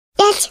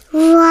Let's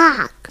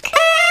rock.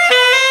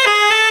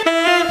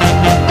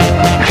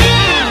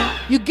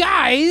 You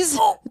guys,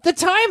 the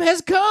time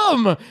has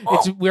come.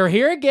 We're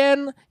here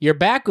again. You're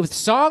back with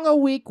Song a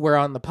Week. We're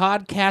on the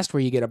podcast where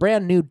you get a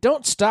brand new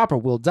Don't Stop or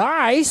We'll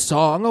Die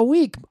song a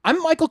week.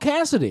 I'm Michael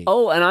Cassidy.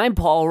 Oh, and I'm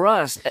Paul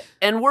Rust.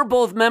 And we're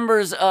both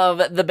members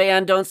of the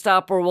band Don't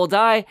Stop or We'll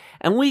Die.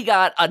 And we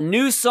got a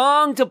new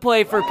song to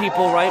play for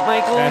people, right,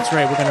 Michael? That's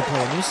right. We're going to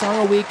play a new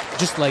song a week,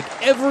 just like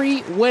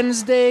every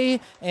Wednesday.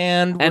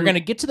 And we're going to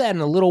get to that in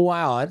a little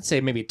while. I'd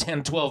say maybe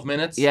 10, 12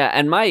 minutes. Yeah,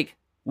 and Mike,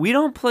 we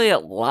don't play it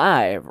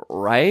live,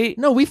 right?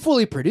 No, we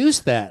fully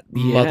produced that,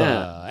 mother.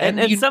 Yeah.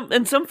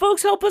 And some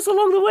folks help us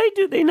along the way,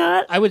 do they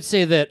not? I would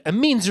say that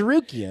Amin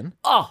Zarukian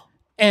Oh,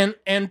 and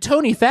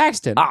Tony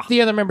Thaxton,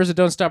 the other members of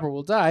Don't Stop or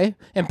We'll Die,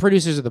 and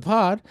producers of the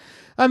pod,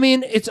 I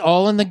mean, it's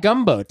all in the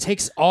gumbo. It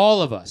takes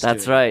all of us.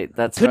 that's right.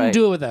 That's Couldn't right.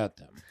 do it without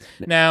them.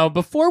 Now,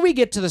 before we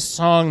get to the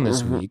song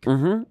this week,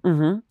 I've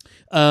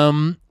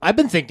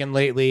been thinking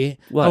lately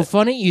how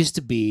fun it used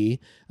to be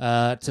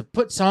to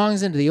put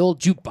songs into the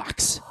old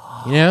jukebox.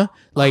 You know,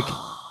 like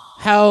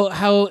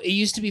how it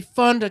used to be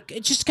fun to.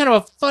 It's just kind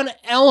of a fun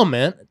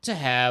element to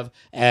have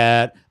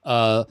at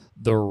the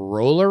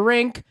roller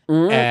rink,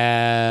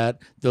 at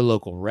the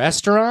local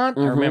restaurant.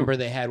 I remember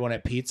they had one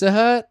at Pizza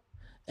Hut.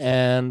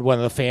 And one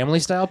of the family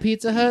style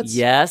Pizza Huts.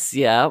 Yes,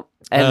 yeah.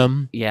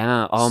 And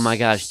yeah, oh my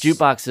gosh.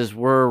 Jukeboxes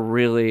were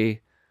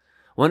really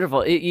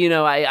wonderful.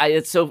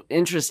 It's so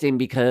interesting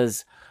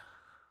because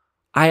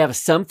I have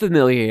some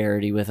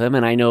familiarity with them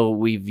and I know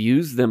we've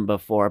used them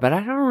before, but I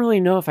don't really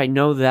know if I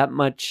know that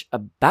much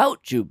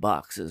about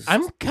jukeboxes.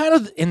 I'm kind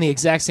of in the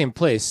exact same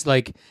place.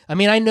 Like, I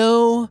mean, I'm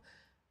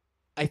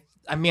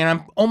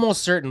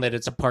almost certain that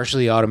it's a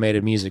partially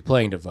automated music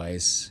playing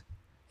device.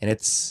 And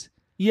it's...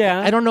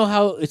 Yeah. I don't know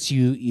how it's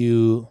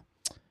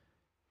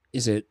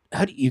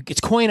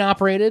it's coin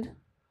operated?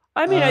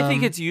 I mean, I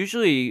think it's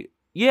usually,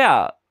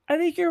 I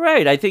think you're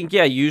right. I think,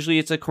 usually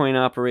it's a coin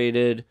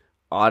operated,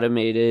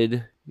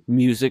 automated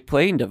music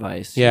playing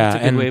device. Yeah.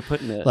 That's a good way of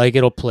putting it. Like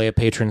it'll play a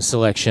patron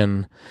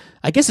selection.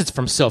 I guess it's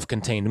from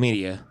self-contained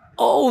media.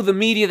 Oh, the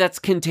media that's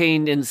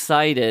contained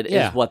inside it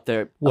is what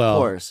they're, of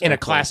course. In a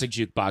classic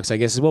jukebox, I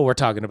guess is what we're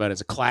talking about is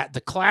the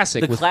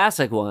classic. The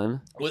classic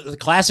one. The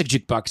classic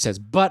jukebox has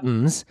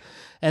buttons,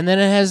 and then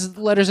it has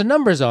letters and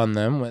numbers on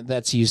them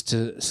that's used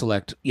to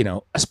select,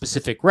 a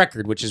specific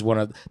record, which is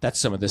that's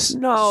some of this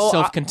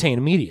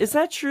self-contained media. Is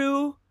that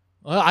true?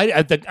 Well,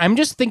 I'm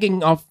just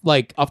thinking off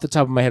the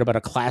top of my head about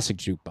a classic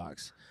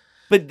jukebox.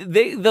 But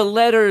the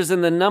letters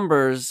and the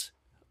numbers...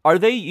 Are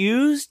they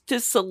used to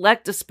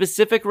select a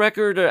specific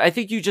record? Or I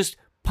think you just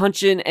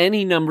punch in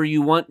any number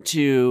you want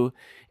to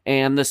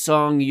and the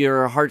song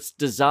Your Heart's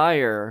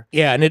Desire.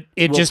 Yeah, and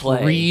it just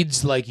play.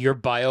 reads like your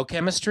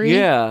biochemistry.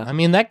 Yeah. I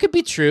mean, that could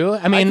be true.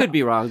 I mean, I could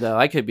be wrong, though.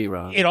 I could be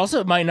wrong. It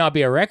also might not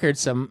be a record.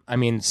 Some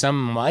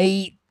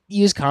might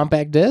use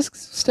compact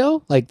discs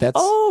still. Like that's...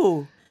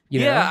 Oh!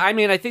 Yeah, I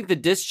mean, I think the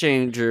disc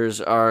changers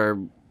are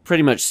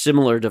pretty much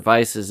similar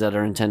devices that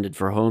are intended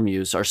for home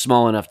use, are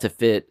small enough to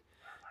fit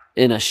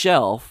in a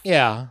shelf.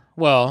 Yeah,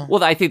 well,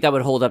 I think that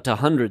would hold up to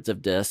hundreds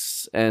of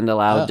discs and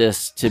allow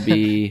discs to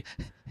be,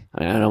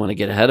 I don't want to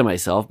get ahead of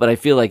myself, but I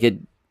feel like it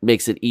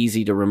makes it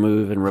easy to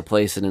remove and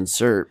replace and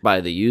insert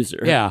by the user.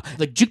 Yeah,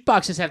 like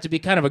jukeboxes have to be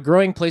kind of a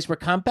growing place where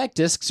compact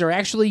discs are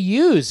actually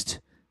used.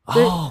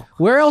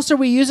 Where else are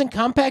we using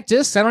compact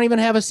discs? I don't even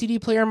have a CD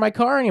player in my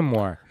car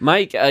anymore.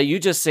 Mike, you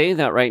just saying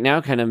that right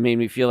now kind of made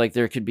me feel like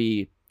there could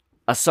be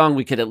a song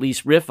we could at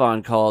least riff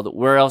on called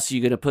Where Else Are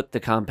You Gonna Put the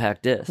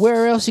Compact Disc?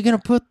 Where else are you gonna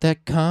put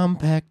that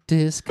compact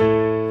disc?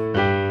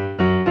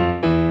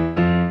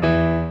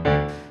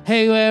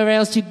 Hey, where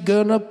else you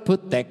gonna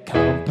put that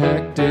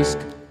compact disc?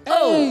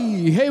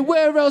 Hey,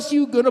 where else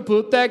you gonna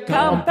put that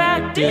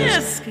compact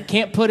disc?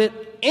 Can't put it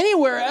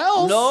anywhere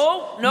else.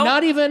 No.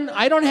 Not even,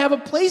 I don't have a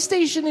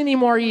PlayStation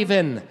anymore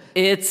even.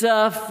 It's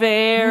a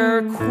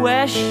fair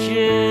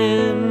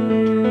question.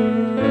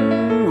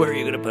 Where are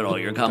you going to put all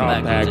your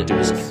compact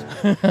discs?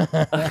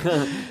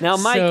 Now,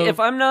 Mike, if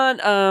I'm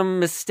not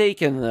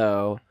mistaken,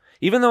 though,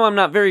 even though I'm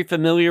not very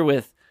familiar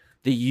with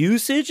the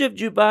usage of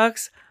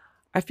jukebox,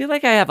 I feel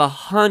like I have a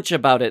hunch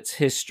about its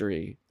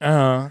history.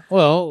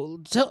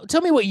 Well,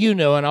 tell me what you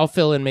know, and I'll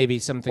fill in maybe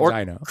some things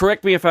I know.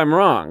 Correct me if I'm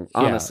wrong,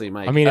 honestly,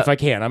 Mike. I mean, if I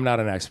can. I'm not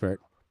an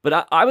expert.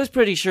 But I was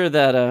pretty sure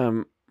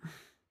that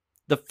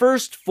the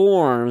first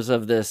forms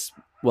of this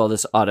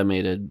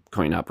automated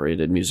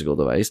coin-operated musical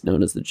device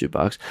known as the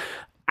jukebox,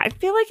 I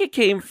feel like it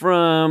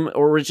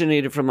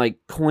originated from like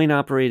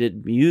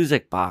coin-operated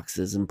music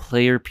boxes and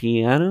player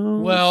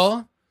pianos.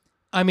 Well,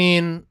 I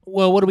mean,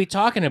 what are we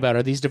talking about?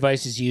 Are these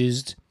devices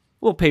used?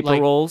 Well, paper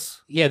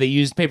rolls. Yeah, they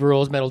used paper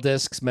rolls, metal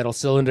discs, metal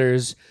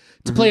cylinders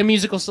to play a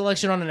musical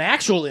selection on an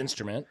actual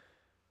instrument.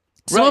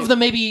 Some of them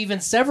maybe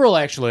even several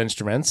actual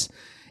instruments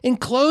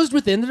enclosed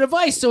within the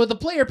device. So the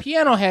player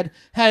piano had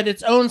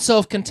its own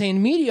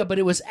self-contained media, but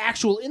it was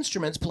actual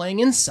instruments playing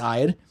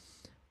inside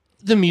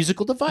the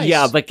musical device.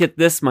 Yeah, but get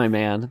this, my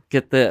man.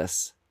 Get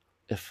this.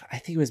 I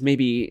think it was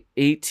maybe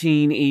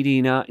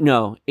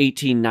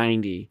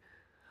 1890.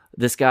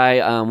 this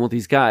guy,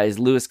 these guys,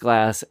 Lewis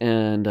Glass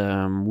and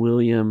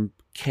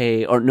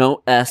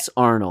S.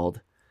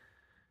 Arnold.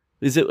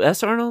 Is it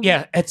S. Arnold?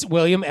 Yeah, it's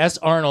William S.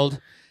 Arnold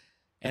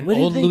and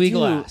old Louis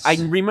Glass. I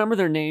remember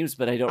their names,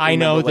 but I don't. I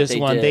know what this they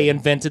one. did. They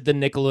invented the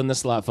nickel in the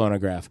slot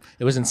phonograph.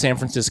 It was in San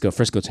Francisco,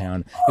 Frisco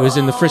Town. It was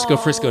in the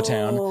Frisco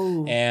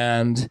Town,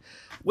 and.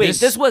 Wait,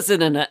 this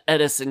wasn't an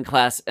Edison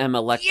Class M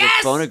electric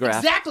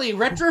phonograph. Exactly.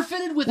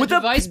 Retrofitted with a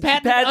device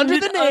patented under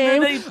the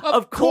name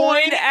of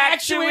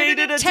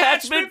coin-actuated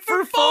attachment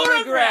for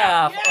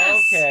phonograph.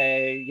 Yes.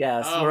 Okay,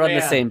 yes, we're on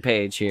the same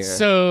page here.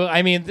 So,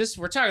 I mean,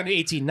 we're talking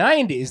the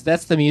 1890s.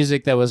 That's the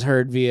music that was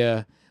heard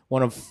via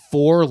one of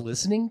 4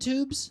 listening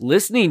tubes.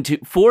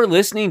 4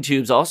 listening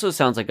tubes also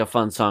sounds like a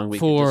fun song we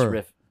could just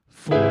riff.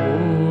 4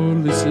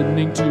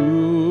 listening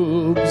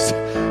tubes.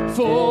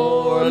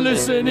 4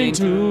 listening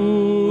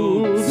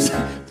tubes.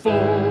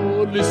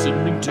 4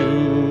 listening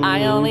tubes.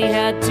 I only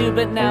had 2,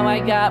 but now I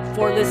got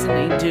 4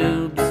 listening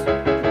tubes.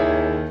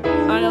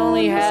 I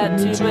only had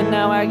 2, but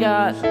now I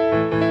got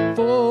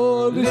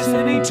 4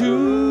 listening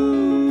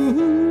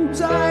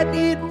tubes. I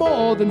need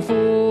more than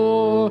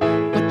 4.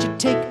 But you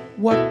take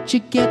what you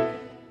get,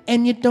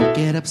 and you don't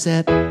get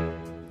upset.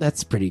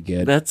 That's pretty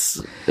good.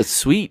 That's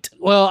sweet.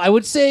 Well, I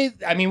would say,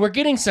 I mean, we're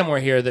getting somewhere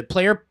here that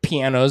player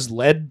pianos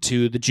led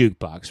to the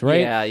jukebox,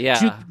 right?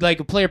 Yeah. Like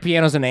a player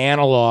piano's an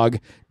analog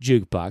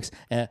jukebox.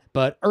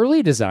 But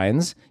early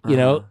designs, you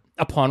know,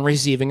 upon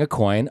receiving a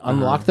coin,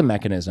 unlock the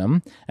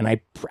mechanism. And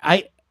I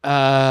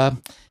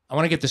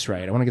want to get this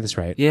right.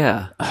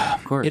 Yeah,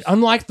 of course. It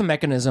unlocked the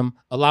mechanism,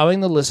 allowing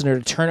the listener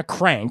to turn a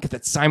crank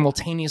that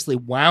simultaneously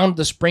wound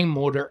the spring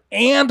motor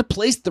and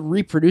placed the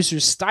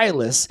reproducer's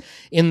stylus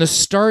in the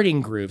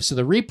starting groove. So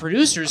the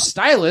reproducer's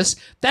stylus,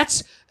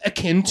 that's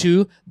akin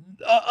to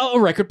a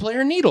record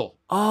player needle.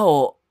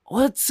 Oh,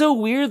 well, it's so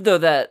weird, though,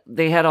 that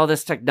they had all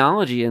this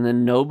technology and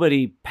then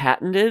nobody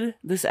patented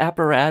this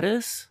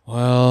apparatus.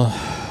 Well,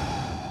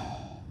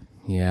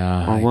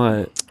 yeah.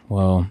 What?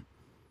 Well,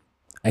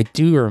 I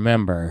do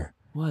remember.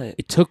 What?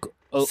 It took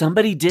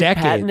somebody did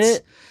decades. patent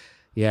it?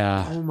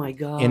 Yeah. Oh my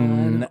god.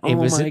 It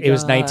was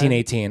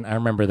 1918. I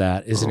remember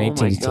that. It was in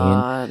 1818.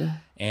 God.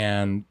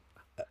 And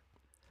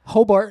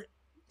Hobart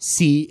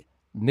C.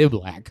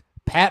 Niblack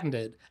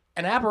patented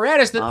an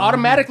apparatus that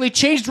automatically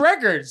changed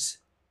records.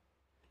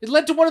 It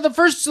led to one of the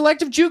first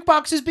selective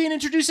jukeboxes being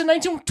introduced in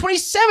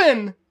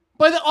 1927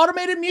 by the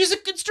Automated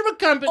Music Instrument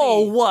Company.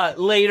 Oh, what?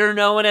 Later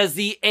known as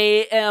the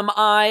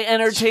AMI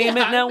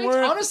Entertainment Network?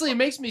 Honestly, it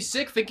makes me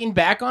sick thinking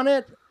back on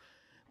it.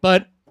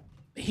 But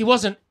he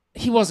wasn't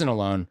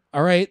alone,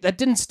 all right? That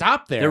didn't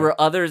stop there. There were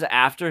others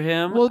after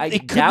him? Well, I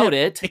doubt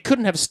it. It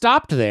couldn't have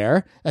stopped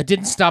there. It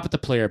didn't stop at the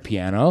player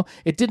piano.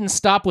 It didn't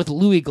stop with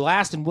Louis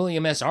Glass and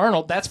William S.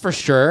 Arnold, that's for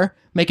sure,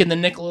 making the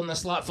nickel in the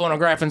slot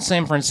phonograph in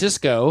San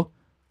Francisco.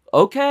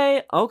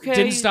 Okay.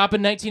 Didn't stop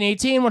in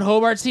 1918 when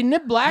Hobart C.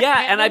 Niblack.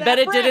 Yeah, and I bet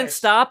it didn't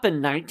stop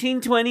in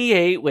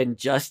 1928 when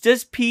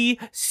Justus P.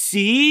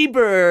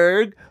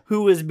 Seeberg,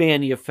 who was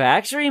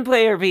manufacturing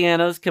player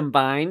pianos,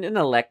 combined an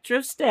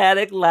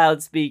electrostatic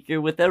loudspeaker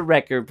with a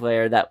record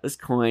player that was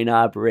coin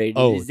operated.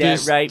 Oh, is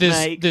that right,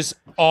 Mike? This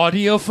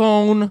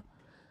audiophone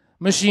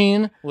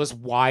machine was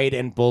wide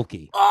and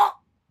bulky.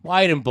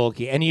 Wide and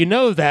bulky. And you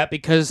know that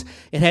because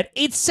it had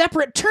 8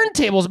 separate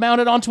turntables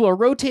mounted onto a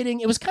rotating...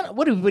 It was kind of...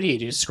 What do you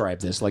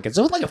describe this? Like, it's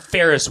like a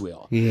Ferris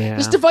wheel. Yeah.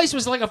 This device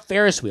was like a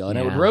Ferris wheel, and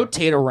it would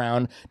rotate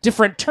around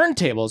different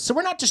turntables. So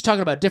we're not just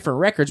talking about different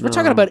records. We're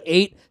talking about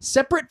 8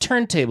 separate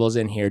turntables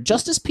in here.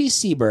 Justus P.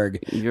 Seeberg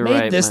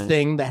made this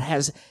thing that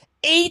has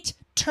 8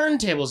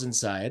 turntables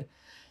inside.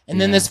 And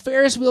then this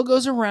Ferris wheel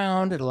goes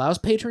around. It allows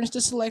patrons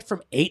to select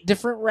from 8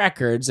 different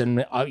records.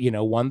 And,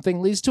 one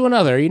thing leads to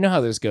another. You know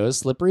how this goes.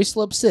 Slippery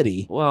Slope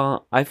City.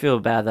 Well, I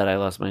feel bad that I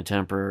lost my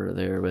temper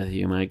there with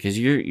you, Mike, because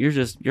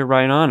you're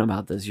right on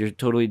about this. You're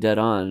totally dead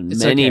on.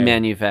 It's Many okay.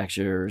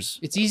 manufacturers.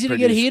 It's easy to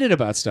get heated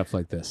about stuff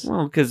like this.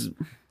 Well, because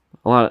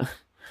a lot of...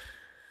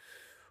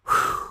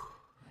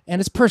 And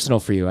it's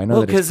personal for you. I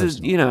know that it's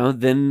personal. Because,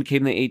 then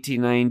came the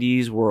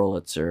 1890s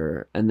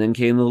Wurlitzer, and then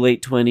came the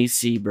late 20s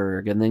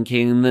Seeberg, and then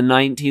came the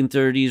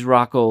 1930s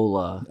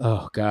Rockola.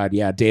 Oh, God,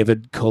 yeah,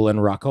 David Cullen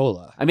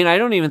Rockola. I mean, I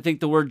don't even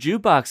think the word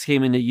jukebox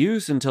came into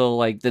use until,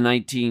 like, the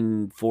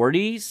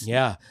 1940s.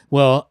 Yeah,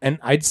 well, and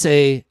I'd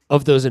say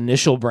of those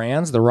initial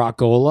brands, the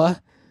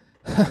Rockola...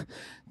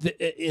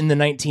 In the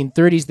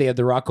 1930s, they had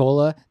the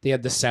Rockola, they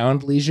had the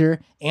Sound Leisure,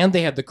 and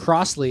they had the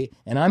Crossley.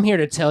 And I'm here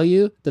to tell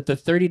you that the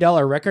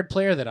 $30 record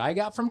player that I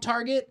got from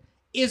Target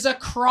is a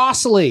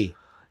Crossley.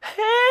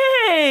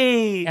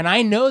 Hey! And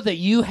I know that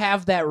you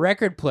have that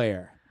record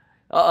player.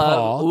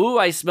 Paul. Ooh,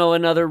 I smell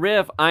another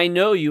riff. I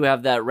know you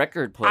have that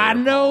record player. I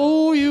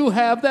know you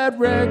have that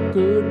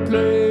record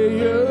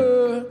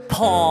player.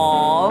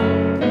 Paul.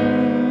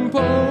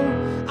 Paul.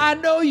 I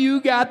know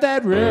you got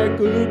that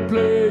record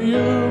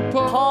player,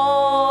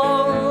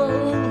 Paul.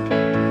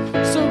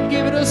 So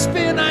give it a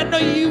spin. I know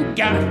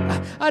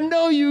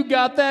you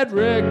got that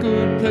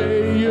record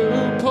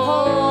player,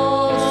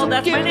 Paul. So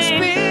that's give my it a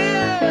name. spin.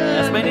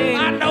 That's my name.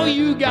 I know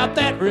you got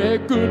that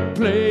record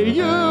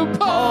player,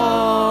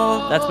 Paul.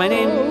 That's my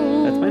name.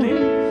 That's my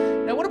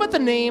name. Now, what about the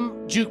name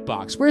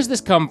jukebox? Where does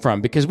this come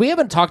from? Because we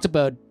haven't talked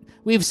about.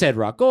 We've said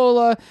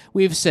rockola.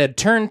 We've said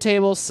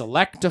turntable,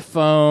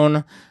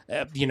 selectophone.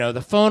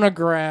 The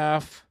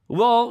phonograph.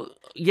 Well,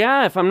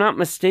 yeah. If I'm not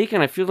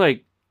mistaken, I feel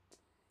like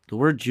the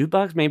word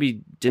jukebox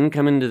maybe didn't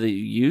come into the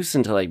use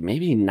until like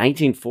maybe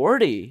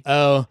 1940.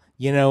 Oh,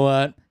 you know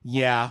what?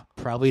 Yeah,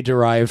 probably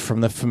derived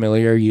from the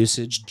familiar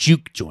usage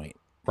juke joint,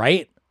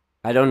 right?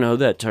 I don't know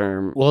that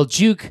term. Well,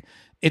 juke,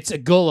 it's a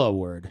Gullah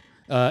word.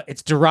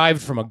 It's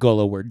derived from a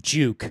Gullah word,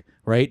 juke,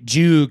 right?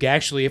 Juke,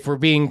 actually, if we're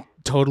being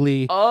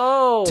totally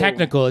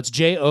technical, it's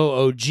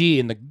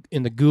Joog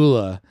in the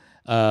Gullah,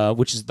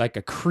 which is like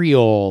a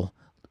Creole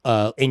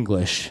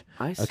English.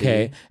 I see.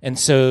 Okay, and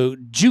so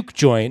juke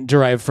joint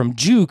derived from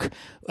juke,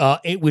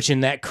 which in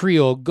that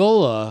Creole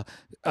Gullah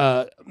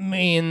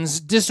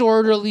means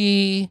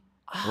disorderly,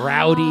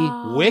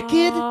 rowdy,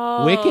 wicked.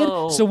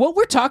 So what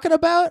we're talking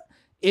about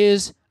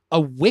is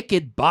a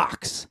wicked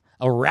box,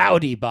 a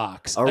rowdy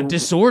box, a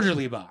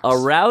disorderly box, a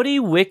rowdy,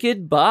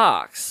 wicked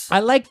box. I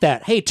like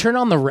that. Hey, turn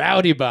on the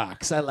rowdy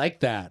box. I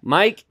like that,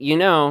 Mike.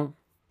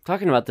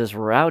 Talking about this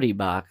rowdy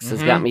box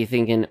has got me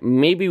thinking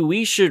maybe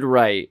we should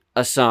write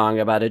a song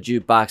about a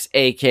jukebox,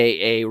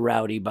 aka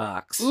Rowdy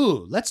Box.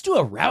 Ooh, let's do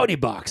a Rowdy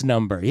Box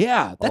number.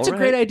 Yeah, that's a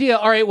great idea.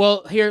 All right,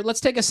 well, here, let's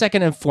take a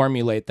second and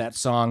formulate that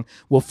song.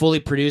 We'll fully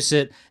produce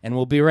it, and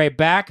we'll be right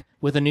back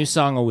with a new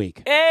song a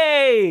week.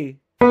 Hey!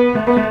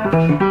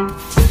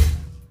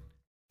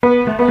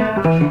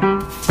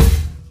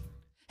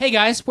 Hey,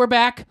 guys, we're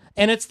back,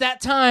 and it's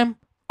that time,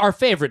 our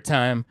favorite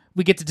time.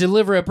 We get to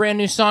deliver a brand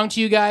new song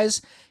to you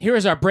guys. Here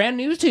is our brand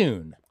new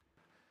tune.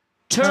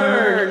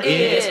 Turn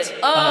it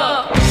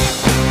up!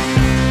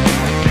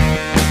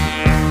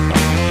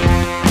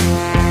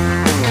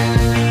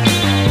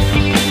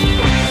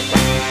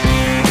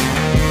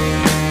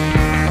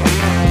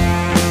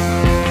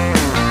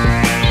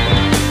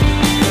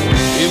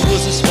 It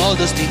was a small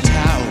dusty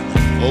town,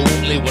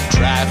 only one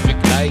traffic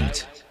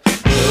light,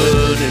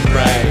 burning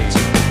bright.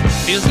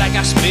 Feels like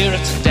our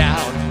spirits are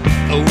down.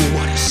 Oh,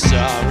 what a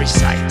sorry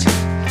sight.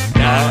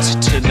 Not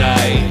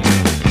tonight.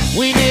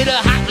 We need a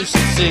hot new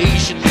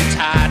sensation. It's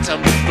high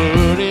time to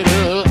burn it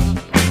up.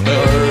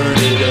 Burn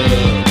it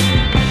up.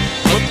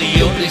 But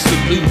the only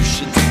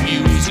solution's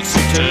music, so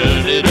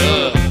turn it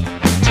up.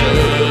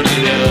 Turn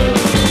it up.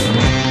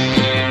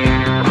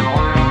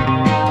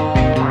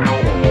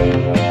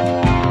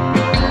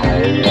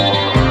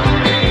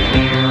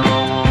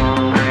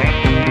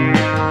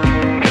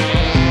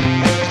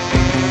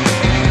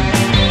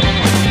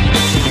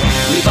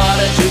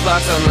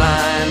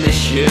 Online, they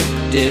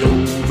shipped it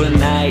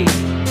overnight.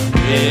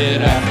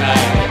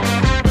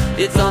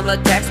 It's on the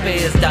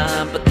taxpayers'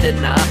 dime, but they're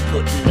not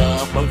putting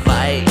up a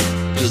fight.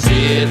 'Cause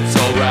it's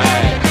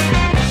alright.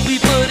 We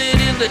put it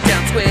in the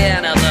town square,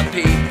 and other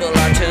people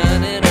are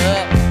turning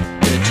up.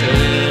 They're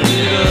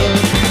turning up.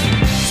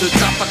 So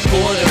drop a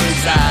quarter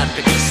inside,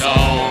 pick a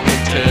song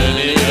and turn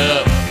it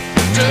up.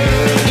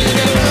 Turn it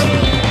up.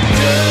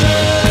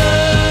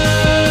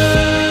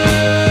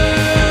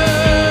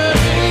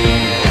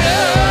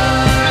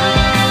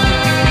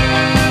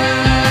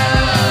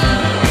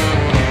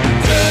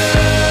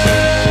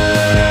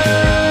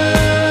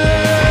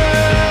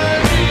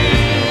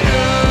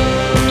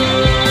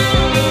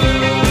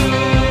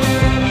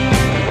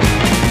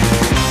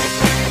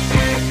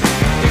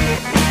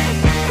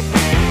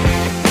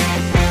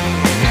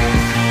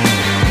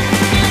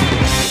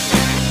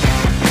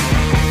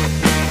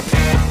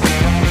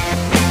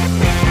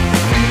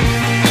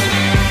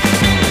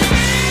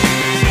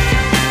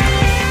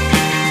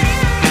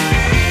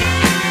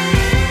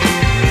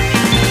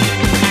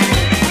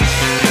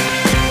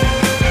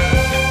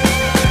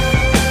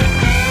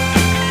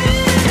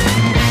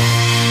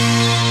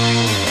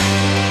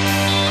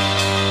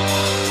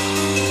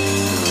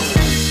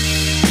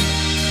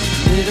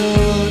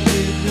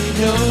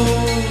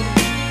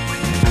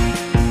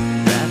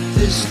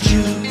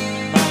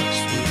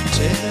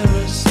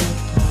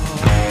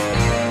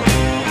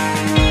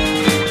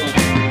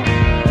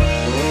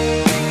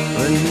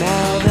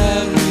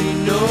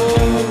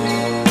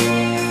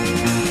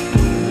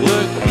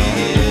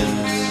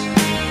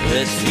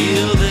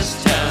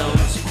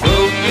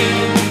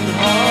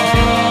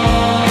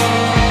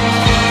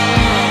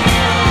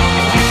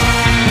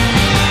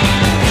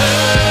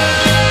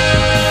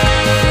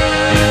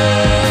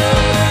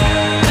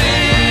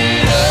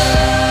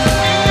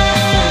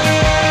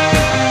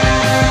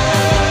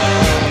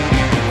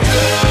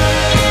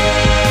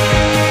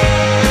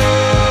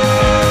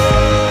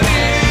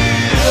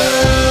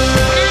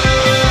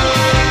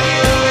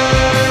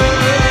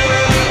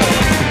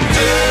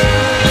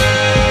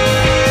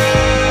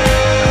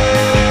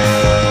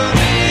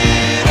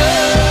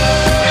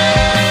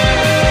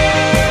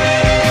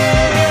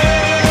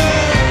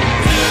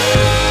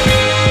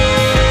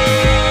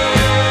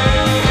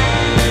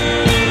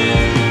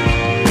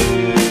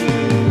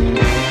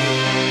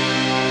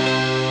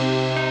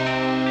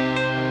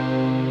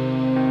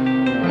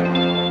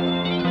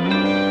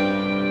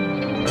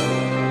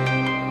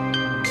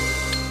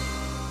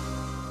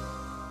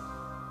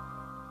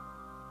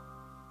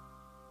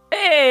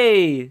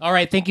 everybody. All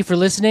right. Thank you for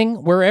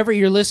listening. Wherever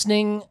you're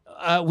listening,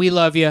 we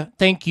love you.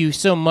 Thank you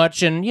so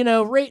much. And,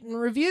 rate and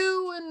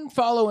review and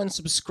follow and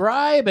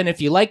subscribe. And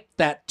if you like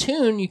that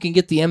tune, you can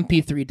get the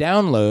MP3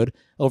 download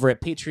over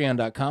at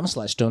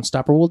patreon.com/Don't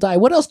Stop or We'll Die.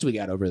 What else do we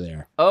got over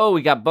there? Oh,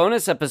 we got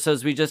bonus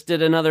episodes. We just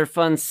did another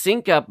fun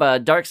sync up,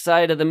 Dark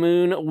Side of the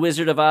Moon,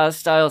 Wizard of Oz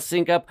style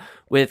sync up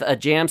with a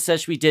jam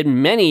session we did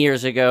many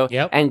years ago.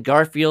 Yep. And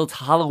Garfield's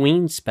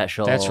Halloween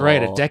special. That's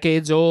right. A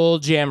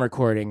decades-old jam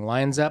recording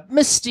lines up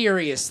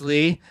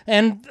mysteriously.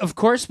 And, of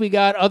course, we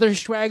got other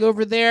swag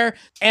over there.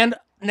 And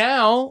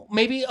now,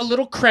 maybe a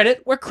little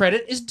credit where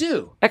credit is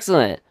due.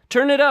 Excellent.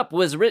 Turn It Up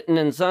was written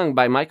and sung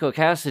by Michael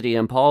Cassidy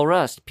and Paul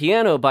Rust.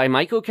 Piano by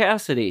Michael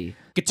Cassidy.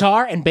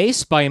 Guitar and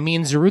bass by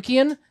Amin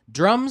Zarukian.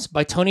 Drums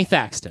by Tony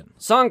Thaxton.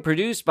 Song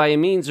produced by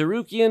Amin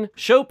Zarukian.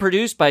 Show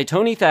produced by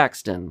Tony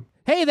Thaxton.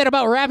 Hey, that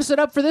about wraps it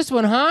up for this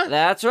one, huh?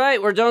 That's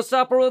right. We're Don't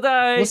Stop or We'll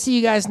Die. We'll see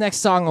you guys next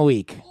song a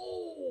week.